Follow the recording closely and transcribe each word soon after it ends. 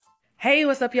Hey,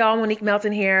 what's up, y'all? Monique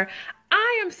Melton here.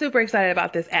 I am super excited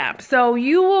about this app. So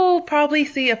you will probably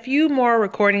see a few more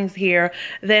recordings here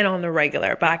than on the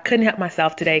regular, but I couldn't help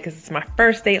myself today because it's my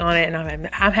first day on it and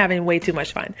I'm having way too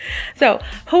much fun. So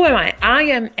who am I? I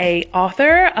am a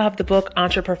author of the book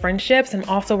Entrepreneur Friendships. I'm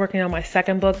also working on my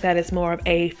second book that is more of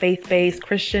a faith-based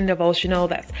Christian devotional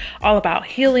that's all about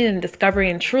healing and discovery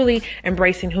and truly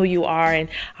embracing who you are and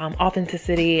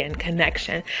authenticity and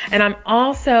connection. And I'm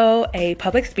also a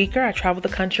public speaker. I travel the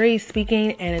country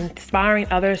speaking and inspiring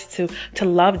others to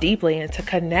love deeply and to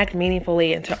connect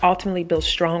meaningfully and to ultimately build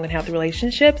strong and healthy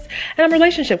relationships. And I'm a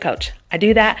relationship coach. I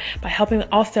do that by helping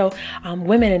also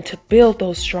women and to build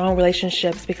those strong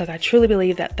relationships because I truly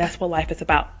believe that that's what life is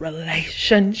about,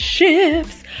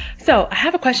 relationships. So I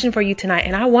have a question for you tonight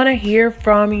and I want to hear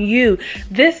from you.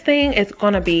 This thing is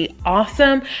going to be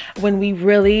awesome when we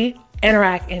really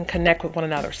interact and connect with one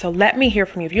another. So let me hear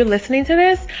from you. If you're listening to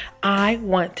this, I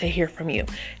want to hear from you.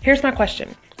 Here's my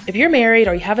question. If you're married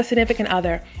or you have a significant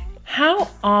other, how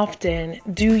often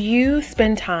do you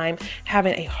spend time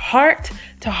having a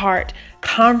heart-to-heart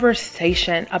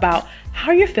conversation about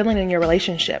how you're feeling in your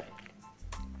relationship?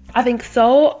 I think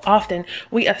so often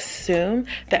we assume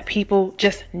that people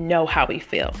just know how we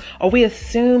feel, or we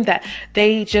assume that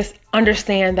they just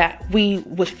understand that we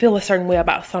would feel a certain way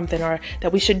about something or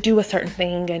that we should do a certain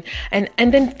thing. And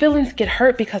then feelings get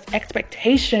hurt because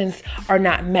expectations are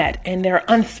not met and they're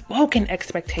unspoken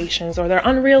expectations or they're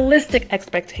unrealistic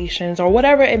expectations or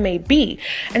whatever it may be.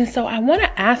 And so I want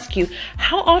to ask you,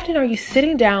 how often are you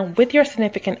sitting down with your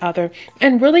significant other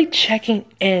and really checking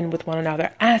in with one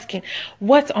another, asking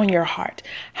what's on your heart?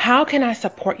 How can I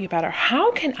support you better?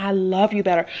 How can I love you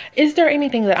better? Is there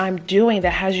anything that I'm doing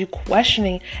that has you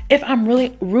questioning if I'm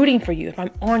really rooting for you, if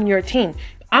I'm on your team?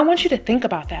 I want you to think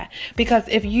about that, because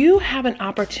if you have an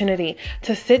opportunity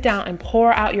to sit down and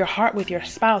pour out your heart with your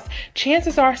spouse,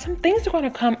 chances are some things are going to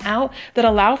come out that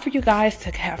allow for you guys to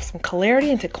have some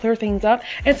clarity and to clear things up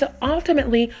and to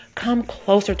ultimately come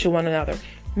closer to one another.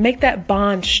 Make that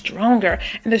bond stronger.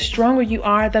 And the stronger you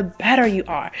are, the better you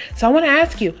are. So I want to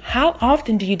ask you, how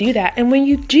often do you do that? And when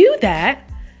you do that,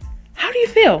 how do you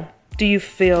feel? Do you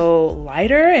feel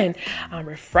lighter and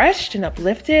refreshed and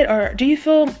uplifted? Or do you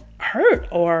feel hurt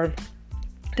or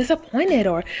disappointed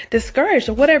or discouraged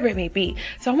or whatever it may be?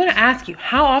 So I want to ask you,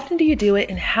 how often do you do it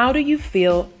and how do you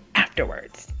feel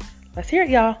afterwards? Let's hear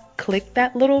it, y'all. Click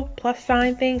that little plus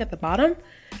sign thing at the bottom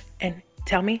and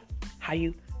tell me how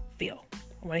you feel.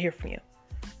 I want to hear from you.